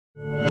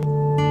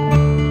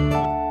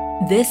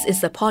This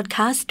is a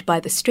podcast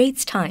by The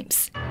Straits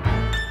Times.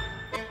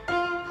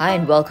 Hi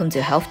and welcome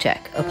to Health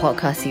Check, a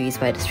podcast series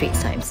by The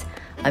Straits Times.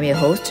 I'm your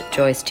host,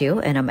 Joyce Teo,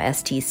 and I'm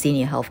ST's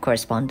senior health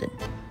correspondent.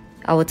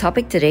 Our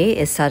topic today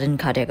is sudden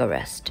cardiac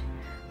arrest.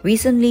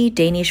 Recently,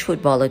 Danish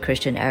footballer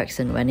Christian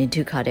Eriksen went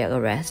into cardiac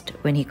arrest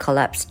when he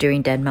collapsed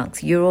during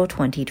Denmark's Euro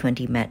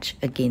 2020 match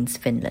against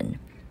Finland.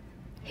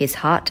 His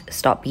heart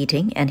stopped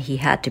beating and he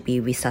had to be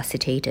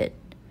resuscitated.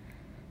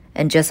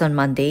 And just on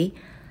Monday,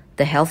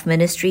 the health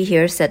ministry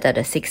here said that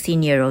a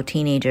 16-year-old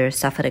teenager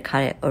suffered a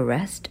cardiac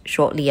arrest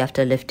shortly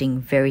after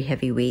lifting very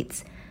heavy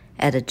weights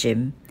at a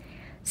gym,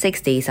 6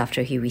 days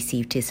after he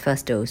received his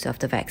first dose of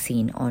the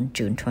vaccine on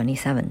June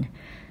 27.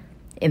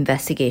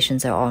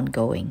 Investigations are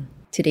ongoing.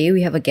 Today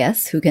we have a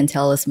guest who can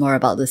tell us more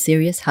about the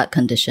serious heart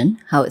condition,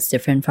 how it's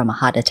different from a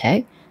heart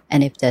attack,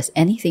 and if there's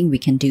anything we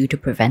can do to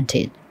prevent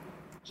it.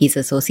 He's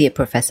Associate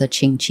Professor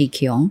Ching Chi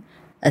Keong,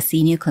 a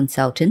senior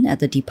consultant at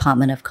the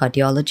Department of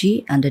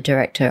Cardiology and the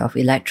Director of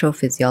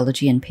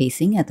Electrophysiology and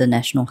Pacing at the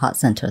National Heart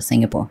Centre,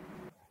 Singapore.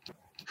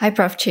 Hi,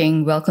 Prof.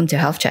 Ching. Welcome to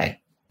Health Check.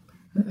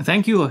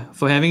 Thank you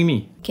for having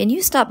me. Can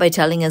you start by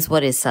telling us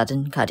what is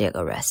sudden cardiac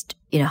arrest?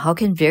 How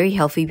can very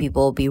healthy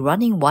people be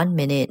running 1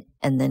 minute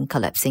and then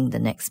collapsing the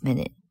next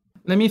minute?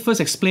 Let me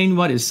first explain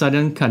what is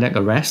sudden cardiac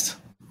arrest.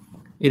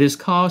 It is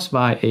caused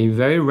by a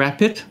very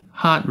rapid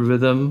heart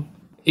rhythm.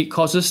 It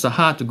causes the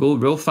heart to go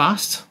real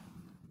fast,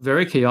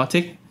 very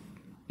chaotic.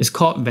 It's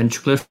called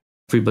ventricular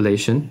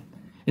fibrillation.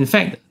 In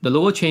fact, the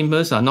lower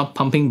chambers are not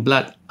pumping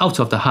blood out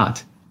of the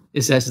heart.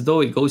 It's as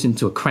though it goes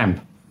into a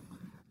cramp.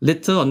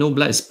 Little or no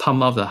blood is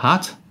pumped out of the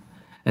heart,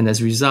 and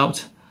as a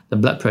result, the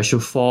blood pressure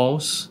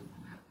falls.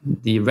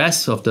 The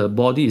rest of the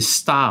body is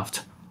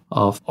starved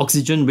of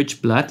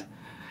oxygen-rich blood,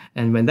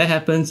 and when that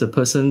happens, the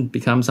person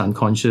becomes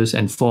unconscious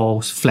and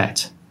falls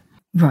flat.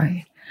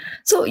 Right.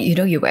 So,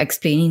 you were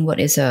explaining what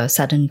is a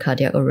sudden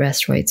cardiac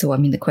arrest, right? So,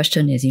 the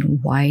question is,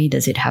 why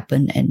does it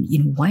happen and,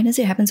 why does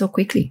it happen so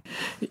quickly?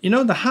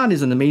 The heart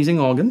is an amazing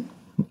organ.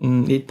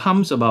 It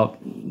pumps about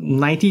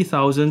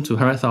 90,000 to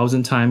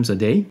 100,000 times a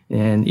day.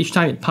 And each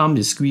time it pumps,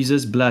 it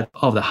squeezes blood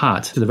out of the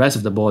heart to the rest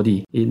of the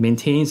body. It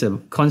maintains a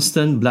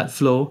constant blood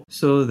flow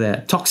so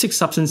that toxic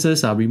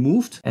substances are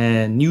removed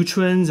and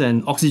nutrients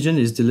and oxygen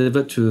is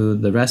delivered to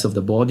the rest of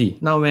the body.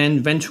 Now,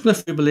 when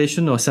ventricular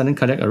fibrillation or sudden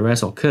cardiac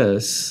arrest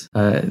occurs,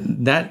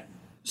 that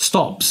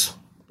stops.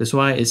 That's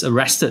why it's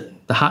arrested.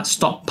 The heart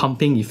stopped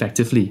pumping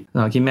effectively.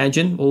 Now, you can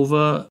imagine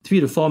over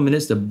 3 to 4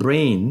 minutes, the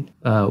brain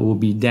will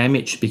be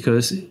damaged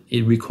because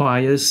it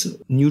requires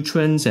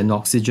nutrients and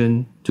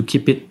oxygen to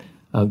keep it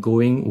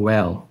going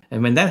well.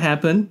 And when that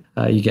happens,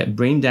 you get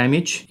brain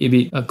damage. If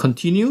it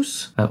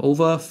continues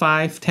over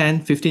 5,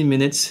 10, 15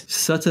 minutes,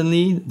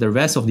 certainly the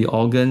rest of the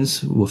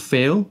organs will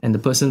fail and the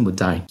person will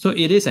die. So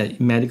it is a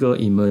medical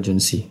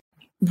emergency.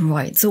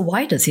 Right. So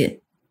why does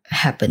it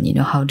happen?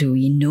 How do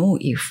we know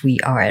if we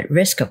are at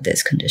risk of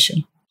this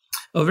condition?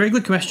 A very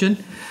good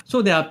question.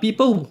 So there are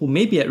people who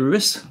may be at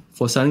risk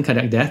for sudden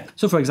cardiac death.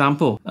 So for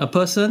example, a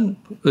person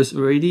who's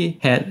already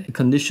had a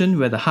condition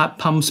where the heart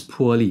pumps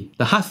poorly.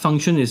 The heart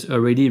function is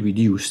already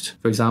reduced.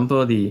 For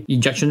example, the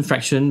ejection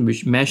fraction,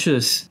 which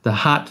measures the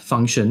heart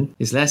function,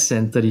 is less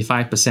than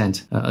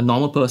 35%. A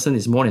normal person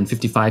is more than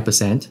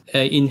 55%.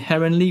 An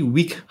inherently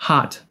weak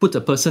heart puts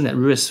a person at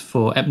risk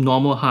for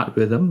abnormal heart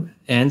rhythm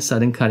and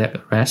sudden cardiac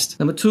arrest.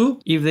 Number two,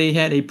 if they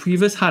had a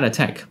previous heart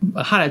attack,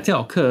 a heart attack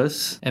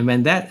occurs, and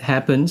when that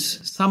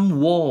happens, some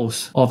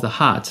walls of the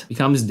heart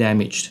becomes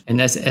damaged. And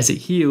as it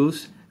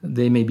heals,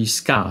 they may be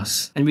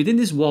scars. And within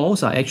these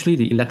walls are actually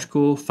the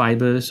electrical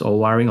fibers or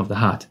wiring of the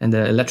heart. And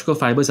the electrical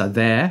fibers are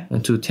there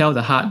to tell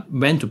the heart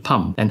when to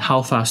pump and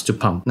how fast to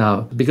pump.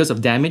 Now, because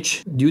of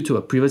damage due to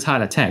a previous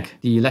heart attack,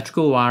 the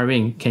electrical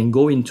wiring can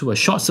go into a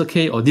short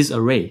circuit or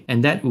disarray,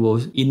 and that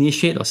will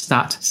initiate or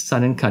start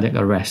sudden cardiac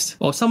arrest.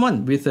 Or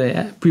someone with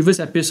a previous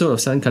episode of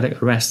sudden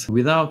cardiac arrest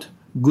without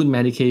good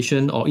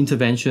medication or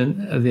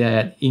intervention, they are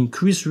at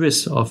increased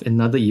risk of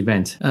another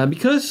event.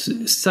 Because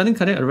sudden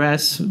cardiac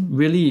arrest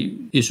really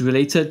is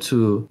related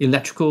to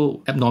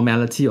electrical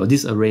abnormality or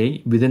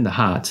disarray within the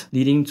heart,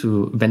 leading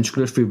to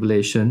ventricular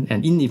fibrillation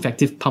and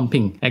ineffective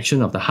pumping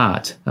action of the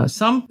heart.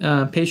 Some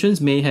patients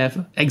may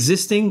have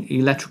existing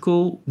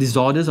electrical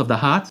disorders of the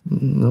heart,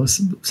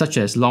 such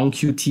as long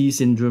QT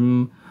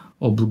syndrome,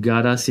 or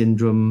Brugada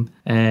syndrome,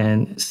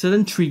 and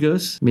certain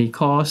triggers may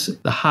cause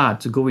the heart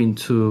to go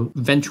into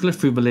ventricular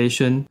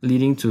fibrillation,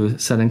 leading to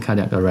sudden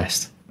cardiac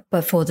arrest.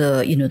 But for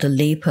the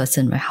lay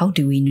person, right, how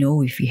do we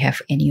know if we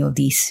have any of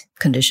these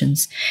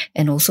conditions?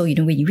 And also,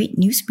 when you read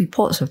news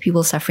reports of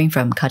people suffering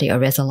from cardiac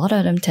arrest, a lot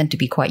of them tend to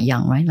be quite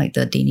young, right? Like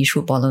the Danish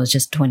footballer was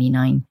just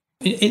 29.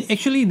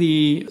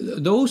 Actually,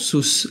 those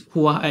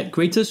who are at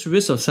greatest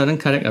risk of sudden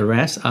cardiac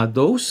arrest are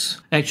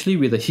those actually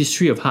with a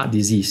history of heart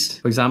disease.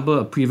 For example,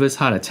 a previous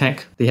heart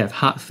attack, they have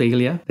heart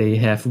failure, they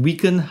have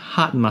weakened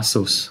heart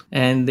muscles,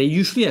 and they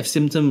usually have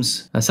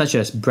symptoms such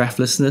as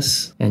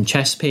breathlessness and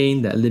chest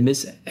pain that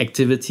limits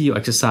activity or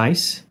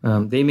exercise.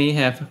 They may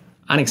have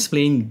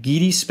unexplained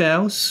giddy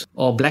spells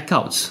or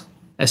blackouts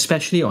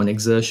especially on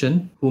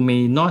exertion, who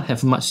may not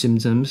have much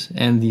symptoms,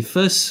 and the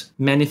first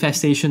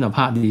manifestation of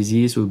heart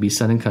disease will be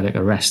sudden cardiac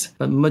arrest.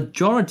 But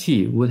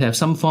majority would have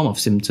some form of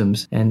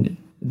symptoms, and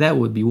that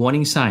would be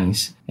warning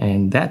signs,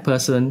 and that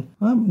person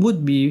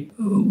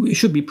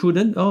should be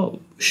prudent or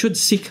should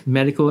seek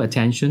medical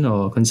attention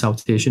or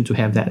consultation to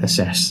have that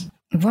assessed.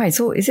 Right,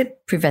 so is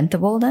it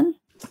preventable then?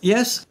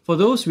 Yes, for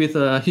those with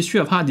a history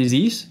of heart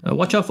disease,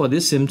 watch out for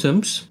these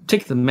symptoms.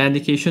 Take the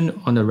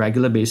medication on a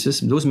regular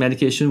basis. Those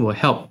medications will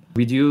help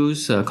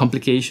reduce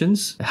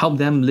complications, help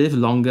them live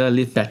longer,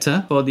 live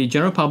better. For the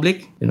general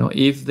public,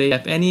 if they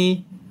have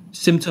any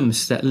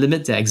symptoms that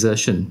limit their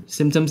exertion,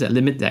 symptoms that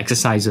limit their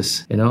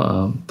exercises,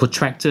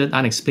 protracted,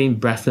 unexplained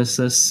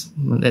breathlessness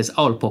that's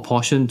out of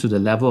proportion to the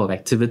level of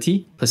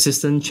activity,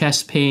 persistent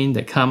chest pain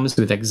that comes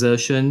with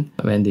exertion.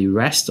 When they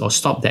rest or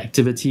stop the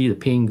activity, the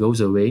pain goes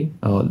away.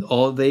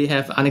 Or they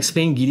have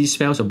unexplained giddy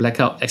spells or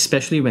blackout,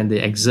 especially when they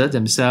exert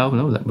themselves.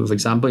 Like for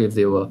example, if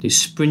they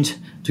sprint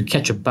to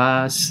catch a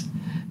bus,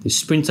 they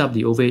sprint up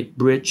the overhead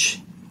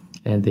bridge,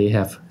 and they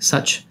have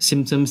such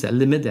symptoms that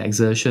limit their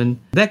exertion,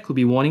 that could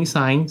be warning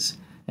signs,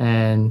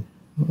 and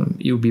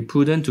it would be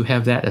prudent to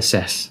have that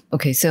assessed.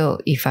 Okay, so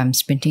if I'm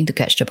sprinting to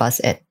catch the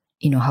bus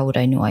how would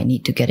I know I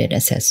need to get it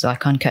assessed? So I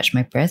can't catch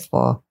my breath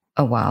for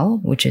a while,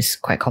 which is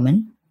quite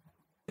common.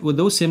 Would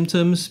those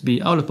symptoms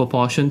be out of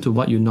proportion to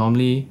what you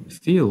normally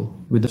feel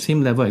with the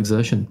same level of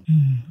exertion?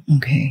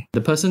 Okay.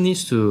 The person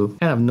needs to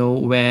kind of know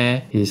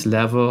where his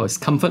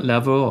comfort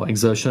level or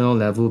exertional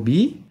level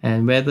be,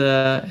 and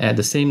whether at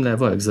the same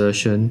level of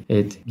exertion,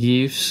 it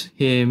gives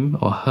him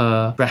or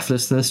her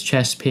breathlessness,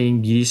 chest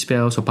pain, giddy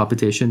spells or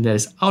palpitation that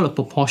is out of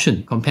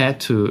proportion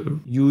compared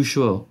to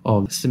usual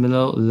or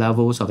similar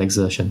levels of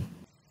exertion.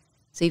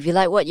 So if you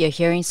like what you're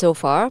hearing so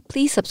far,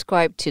 please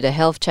subscribe to the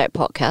Health Check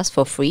podcast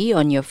for free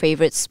on your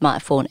favorite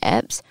smartphone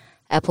apps,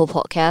 Apple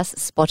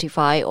Podcasts,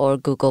 Spotify, or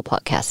Google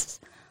Podcasts.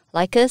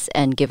 Like us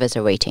and give us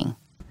a rating.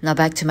 Now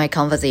back to my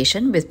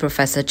conversation with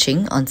Professor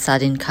Ching on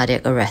sudden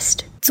cardiac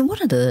arrest. So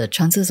what are the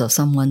chances of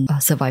someone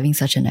surviving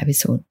such an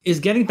episode? It's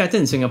getting better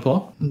in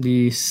Singapore.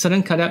 The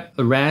sudden cardiac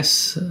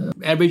arrest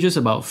averages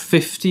about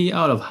 50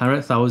 out of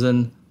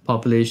 100,000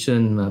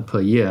 population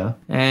per year,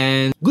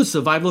 and good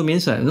survival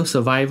means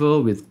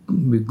survival with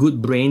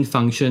good brain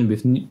function,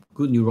 with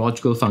good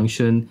neurological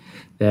function,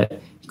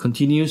 that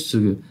continues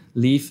to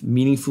live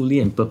meaningfully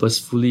and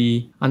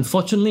purposefully.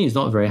 Unfortunately, it's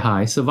not very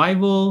high.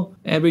 Survival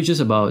averages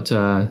about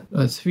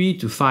 3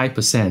 to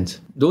 5%.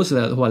 Those who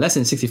are less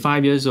than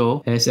 65 years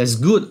old has as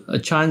good a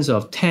chance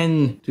of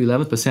 10 to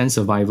 11%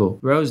 survival,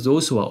 whereas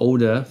those who are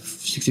older,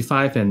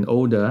 65 and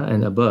older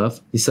and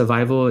above, the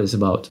survival is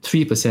about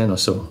 3% or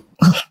so.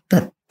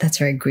 That's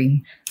very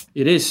grim.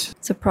 It is.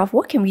 So, Prof,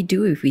 what can we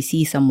do if we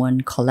see someone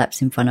collapse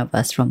in front of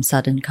us from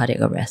sudden cardiac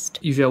arrest?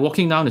 If you're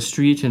walking down the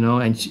street,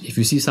 and if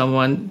you see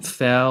someone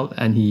fell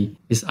and he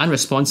is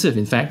unresponsive,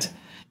 in fact,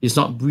 he's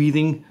not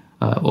breathing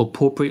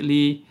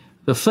appropriately,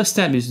 the first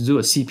step is to do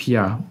a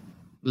CPR.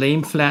 Lay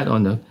him flat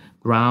on the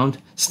ground,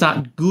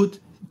 start good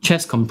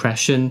chest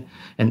compression,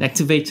 and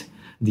activate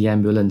the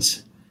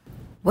ambulance.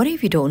 What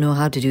if you don't know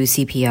how to do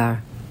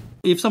CPR?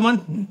 If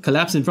someone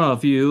collapses in front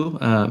of you,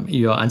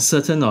 you're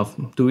uncertain of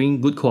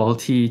doing good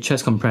quality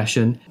chest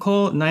compression,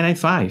 call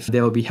 995.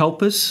 There will be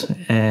helpers,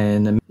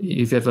 and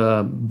if you have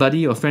a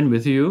buddy or friend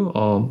with you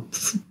or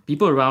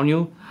people around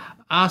you,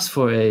 ask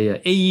for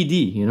a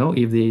AED.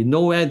 If they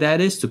know where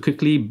that is, to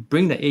quickly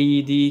bring the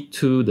AED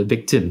to the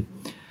victim,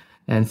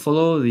 and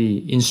follow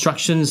the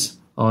instructions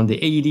on the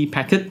AED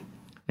packet,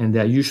 and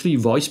there are usually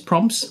voice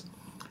prompts.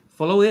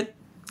 Follow it.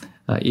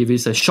 If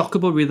it's a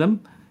shockable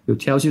rhythm, it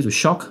tells you to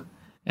shock.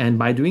 And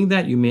by doing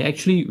that, you may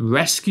actually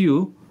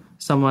rescue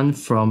someone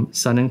from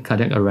sudden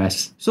cardiac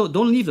arrest. So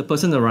don't leave the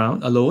person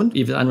around alone.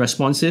 If it's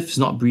unresponsive, it's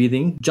not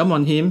breathing, jump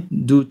on him,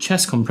 do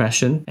chest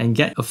compression, and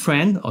get a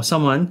friend or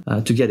someone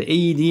to get the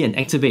AED and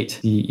activate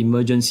the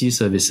emergency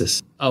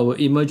services. Our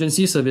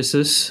emergency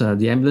services,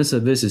 the ambulance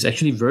service, is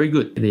actually very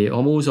good. They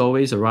almost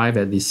always arrive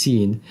at the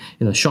scene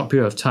in a short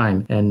period of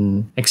time,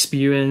 and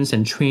experienced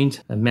and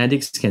trained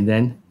medics can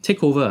then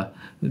take over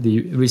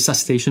the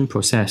resuscitation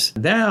process.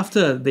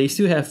 Thereafter, they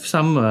still have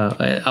some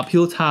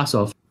uphill task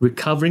of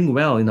recovering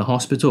well in the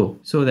hospital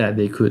so that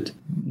they could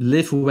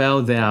live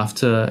well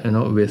thereafter,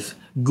 with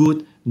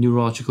good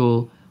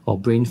neurological or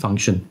brain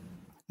function.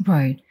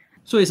 Right.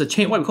 So it's a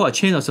chain, what we call a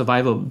chain of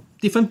survival.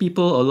 Different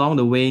people along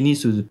the way need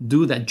to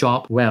do that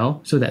job well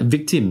so that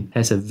victim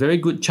has a very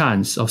good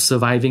chance of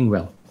surviving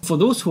well. For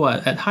those who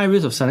are at high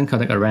risk of sudden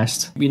cardiac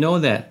arrest, we know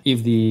that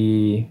if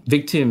the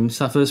victim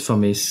suffers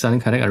from a sudden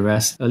cardiac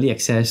arrest, early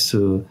access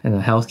to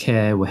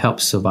healthcare will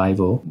help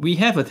survival. We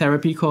have a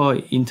therapy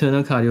called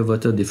internal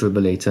cardioverter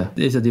defibrillator.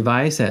 It's a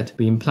device that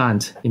we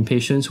implant in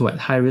patients who are at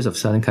high risk of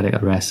sudden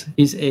cardiac arrest.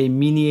 It's a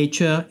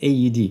miniature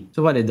AED.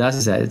 So what it does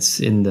is that it's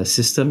in the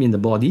system, in the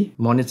body,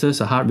 monitors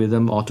the heart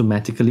rhythm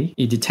automatically.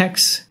 It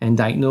detects and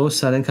diagnoses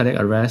sudden cardiac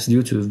arrest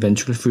due to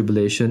ventricular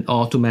fibrillation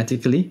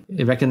automatically.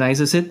 It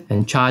recognizes it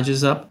and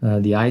charges up up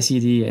the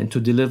ICD and to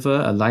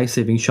deliver a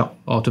life-saving shock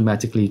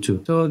automatically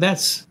too. So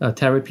that's a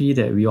therapy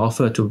that we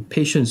offer to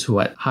patients who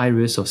are at high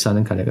risk of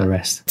sudden cardiac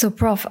arrest. So,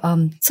 Prof,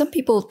 some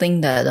people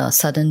think that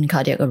sudden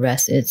cardiac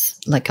arrest is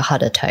like a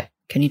heart attack.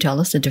 Can you tell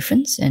us the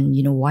difference? And,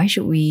 why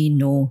should we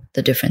know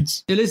the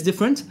difference? It is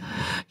different.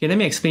 Okay, let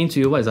me explain to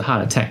you what is a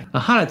heart attack. A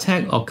heart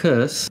attack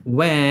occurs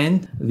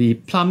when the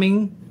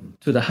plumbing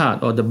to the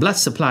heart or the blood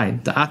supply,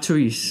 the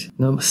arteries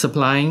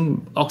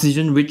supplying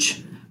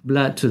oxygen-rich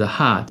blood to the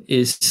heart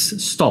is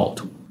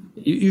stalled.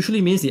 It usually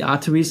means the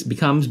arteries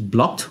becomes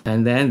blocked,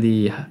 and then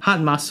the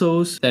heart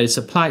muscles that is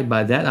supplied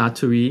by that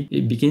artery,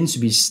 it begins to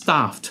be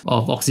starved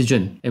of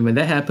oxygen. And when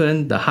that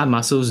happens, the heart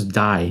muscles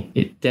die.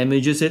 It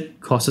damages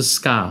it, causes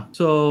scar.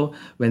 So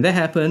when that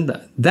happens,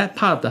 that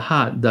part of the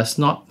heart does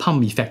not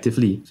pump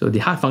effectively. So the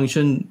heart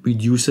function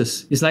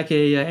reduces. It's like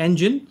a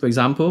engine, for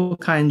example,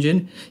 car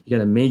engine. You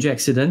get a major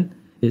accident.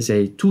 It's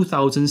a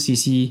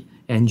 2000cc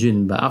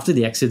engine, but after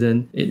the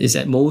accident, it is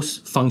at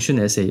most function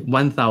as a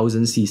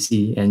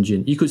 1000cc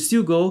engine. You could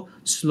still go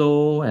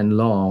slow and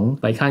long,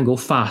 but it can't go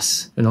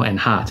fast, and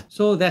hard.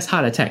 So that's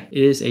heart attack.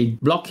 It is a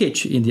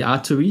blockage in the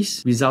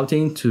arteries,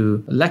 resulting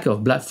to lack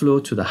of blood flow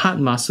to the heart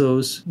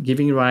muscles,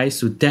 giving rise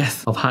to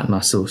death of heart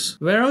muscles.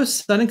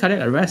 Whereas sudden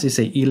cardiac arrest is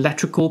an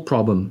electrical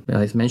problem.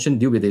 As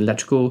mentioned, deal with the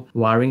electrical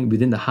wiring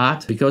within the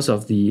heart. Because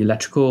of the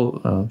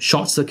electrical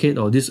short circuit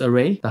or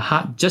disarray, the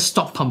heart just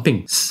stopped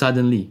pumping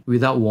suddenly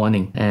without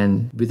warning.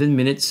 And within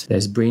minutes,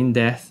 there's brain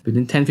death.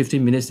 Within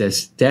 10-15 minutes,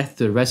 there's death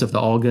to the rest of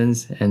the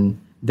organs, and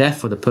death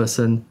for the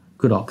person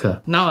could occur.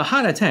 Now, a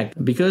heart attack,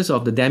 because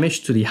of the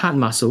damage to the heart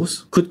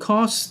muscles, could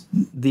cause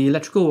the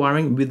electrical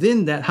wiring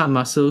within that heart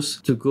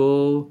muscles to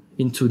go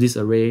into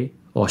disarray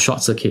or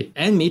short circuit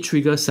and may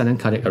trigger sudden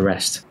cardiac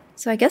arrest.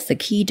 So I guess the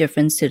key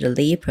difference to the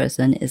lay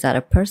person is that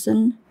a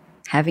person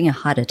having a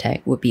heart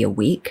attack would be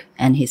awake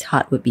and his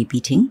heart would be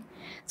beating.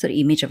 So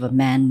the image of a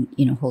man,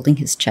 holding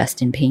his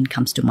chest in pain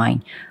comes to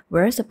mind.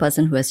 Whereas a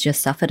person who has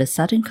just suffered a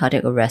sudden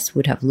cardiac arrest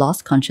would have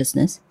lost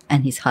consciousness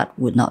and his heart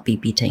would not be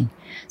beating.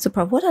 So,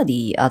 Prof, what are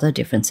the other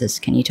differences?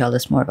 Can you tell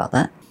us more about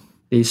that?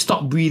 They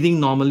stop breathing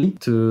normally.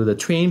 To the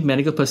trained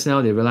medical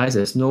personnel, they realize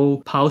there's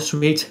no pulse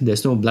rate,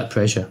 there's no blood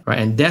pressure, right?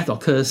 And death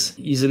occurs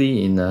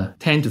easily in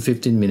 10 to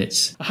 15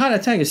 minutes. A heart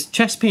attack is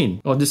chest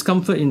pain or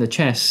discomfort in the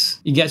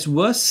chest. It gets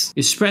worse.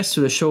 It spreads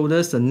to the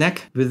shoulders, the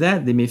neck. With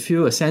that, they may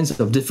feel a sense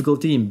of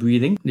difficulty in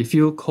breathing. They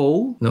feel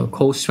cold,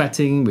 cold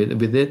sweating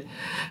with it.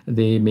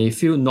 They may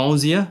feel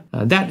nausea.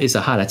 That is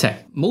a heart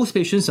attack. Most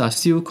patients are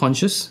still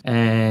conscious,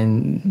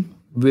 and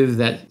with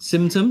that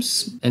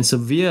symptoms and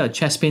severe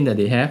chest pain that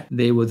they have,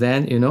 they will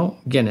then,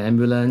 get an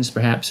ambulance.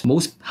 Perhaps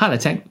most heart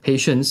attack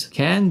patients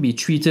can be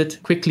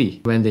treated quickly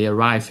when they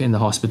arrive in the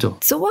hospital.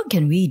 So what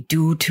can we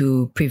do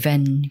to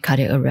prevent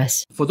cardiac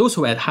arrest? For those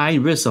who are at high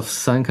risk of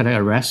sudden cardiac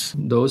arrest,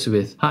 those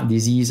with heart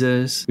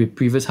diseases, with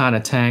previous heart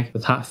attack,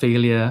 with heart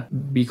failure,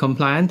 be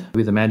compliant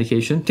with the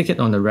medication. Take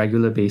it on a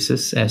regular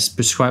basis as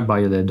prescribed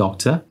by the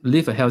doctor.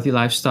 Live a healthy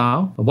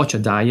lifestyle. Watch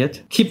your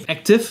diet. Keep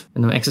active.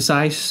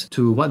 Exercise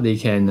to what they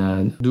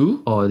can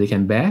do or they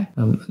can bear.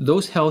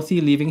 Those healthy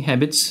living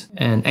habits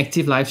and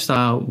active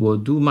lifestyle will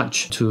do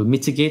much to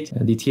mitigate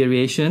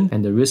deterioration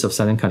and the risk of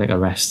sudden cardiac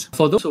arrest.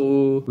 For those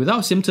who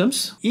without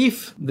symptoms,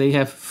 if they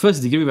have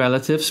first degree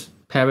relatives,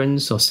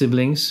 parents or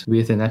siblings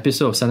with an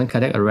episode of sudden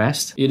cardiac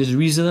arrest, it is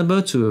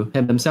reasonable to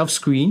have themselves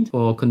screened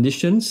for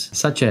conditions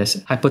such as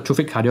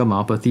hypertrophic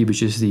cardiomyopathy,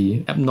 which is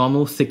the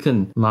abnormal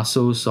thickened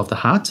muscles of the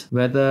heart,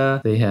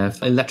 whether they have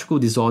electrical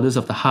disorders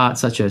of the heart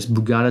such as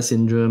Brugada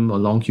syndrome or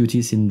long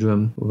QT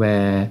syndrome,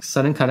 where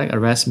sudden cardiac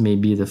arrest may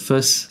be the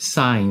first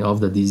sign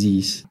of the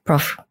disease.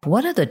 Prof,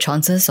 what are the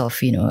chances of,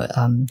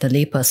 the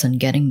layperson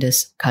getting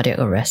this cardiac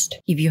arrest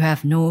if you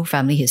have no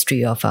family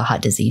history of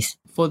heart disease?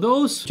 For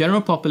those general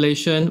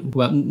population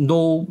who have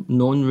no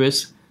known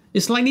risk,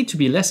 it's likely to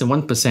be less than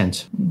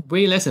 1%,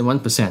 way less than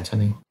 1%, I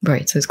think.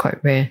 Right, so it's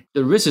quite rare.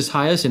 The risk is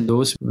highest in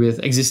those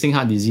with existing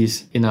heart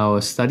disease. In our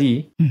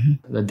study,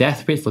 the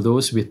death rate for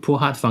those with poor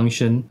heart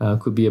function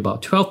could be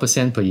about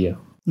 12% per year.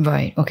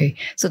 Right, okay.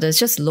 So there's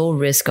just low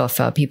risk of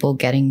people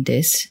getting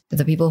this.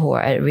 The people who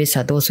are at risk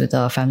are those with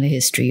a family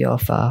history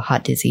of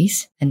heart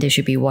disease. And they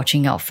should be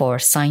watching out for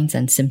signs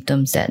and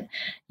symptoms that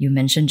you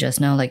mentioned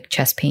just now, like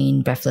chest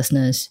pain,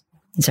 breathlessness.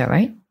 Is that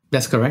right?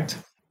 That's correct.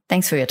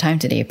 Thanks for your time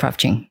today, Prof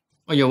Ching.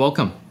 Oh, you're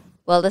welcome.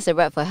 Well, that's a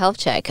wrap for Health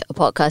Check, a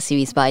podcast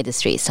series by The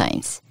Straits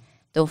Times.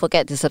 Don't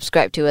forget to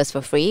subscribe to us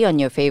for free on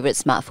your favorite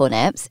smartphone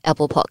apps,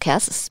 Apple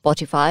Podcasts,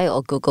 Spotify,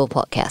 or Google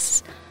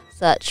Podcasts.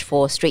 Search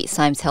for Straits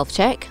Times Health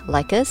Check,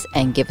 like us,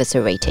 and give us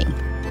a rating.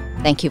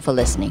 Thank you for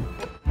listening.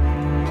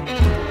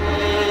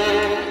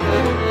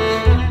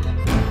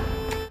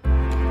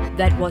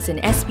 That was an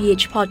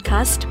SPH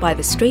podcast by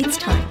The Straits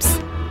Times.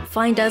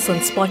 Find us on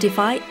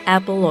Spotify,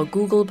 Apple or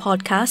Google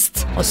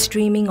Podcasts, or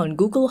streaming on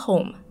Google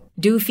Home.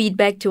 Do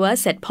feedback to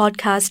us at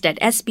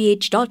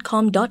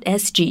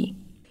podcast@sph.com.sg.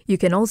 You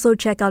can also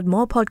check out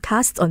more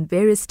podcasts on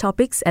various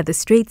topics at The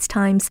Straits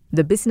Times,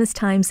 The Business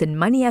Times, and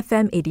Money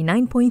FM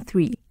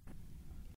 89.3.